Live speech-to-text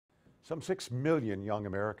Some 6 million young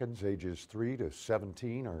Americans ages 3 to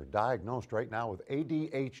 17 are diagnosed right now with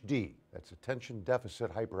ADHD. That's attention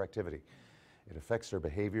deficit hyperactivity. It affects their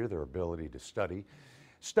behavior, their ability to study.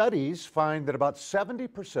 Studies find that about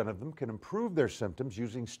 70% of them can improve their symptoms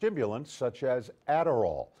using stimulants such as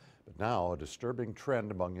Adderall. But now a disturbing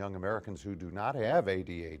trend among young Americans who do not have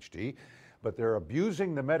ADHD, but they're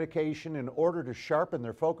abusing the medication in order to sharpen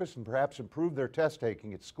their focus and perhaps improve their test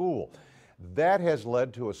taking at school. That has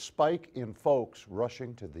led to a spike in folks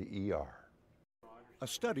rushing to the ER. A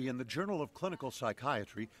study in the Journal of Clinical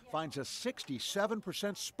Psychiatry finds a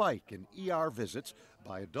 67% spike in ER visits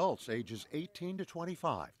by adults ages 18 to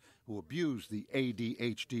 25 who abuse the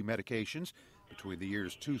ADHD medications between the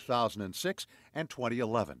years 2006 and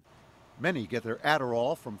 2011. Many get their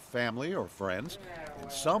Adderall from family or friends,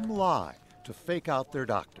 and some lie to fake out their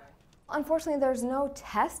doctor. Unfortunately, there's no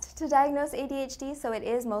test to diagnose ADHD, so it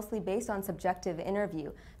is mostly based on subjective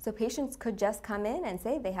interview. So patients could just come in and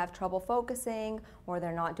say they have trouble focusing or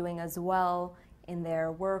they're not doing as well in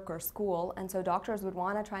their work or school, and so doctors would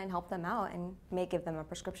want to try and help them out and may give them a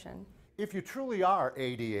prescription. If you truly are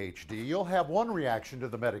ADHD, you'll have one reaction to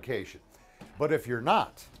the medication. But if you're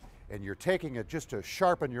not, and you're taking it just to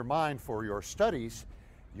sharpen your mind for your studies,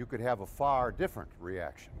 you could have a far different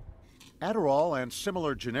reaction. Adderall and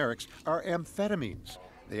similar generics are amphetamines.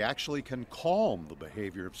 They actually can calm the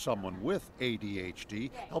behavior of someone with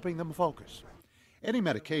ADHD, helping them focus. Any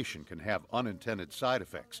medication can have unintended side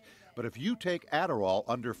effects, but if you take Adderall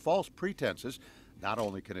under false pretenses, not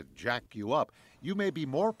only can it jack you up, you may be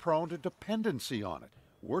more prone to dependency on it.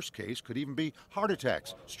 Worst case could even be heart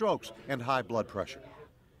attacks, strokes, and high blood pressure.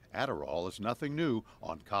 Adderall is nothing new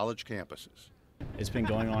on college campuses. It's been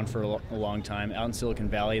going on for a long time. Out in Silicon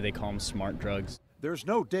Valley, they call them smart drugs. There's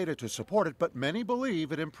no data to support it, but many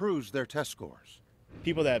believe it improves their test scores.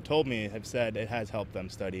 People that have told me have said it has helped them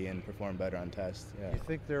study and perform better on tests. Yeah. You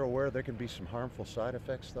think they're aware there can be some harmful side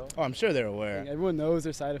effects, though? Oh, I'm sure they're aware. Everyone knows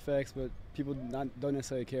their side effects, but people don't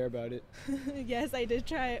necessarily care about it. Yes, I did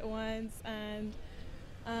try it once, and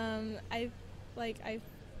I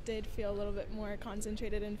did feel a little bit more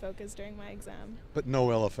concentrated and focused during my exam. But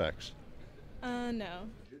no ill effects? No.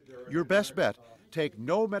 Your best bet, take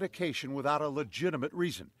no medication without a legitimate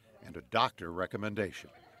reason and a doctor recommendation.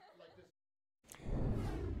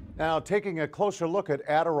 Now, taking a closer look at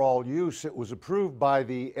Adderall use, it was approved by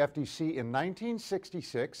the FTC in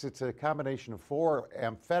 1966. It's a combination of 4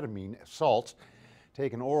 amphetamine salts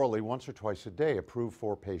taken orally once or twice a day, approved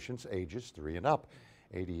for patients ages 3 and up.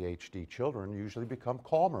 ADHD children usually become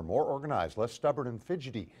calmer, more organized, less stubborn and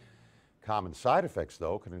fidgety. Common side effects,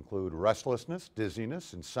 though, can include restlessness,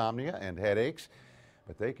 dizziness, insomnia, and headaches,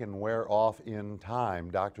 but they can wear off in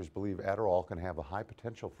time. Doctors believe Adderall can have a high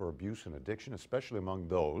potential for abuse and addiction, especially among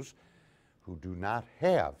those who do not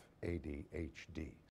have ADHD.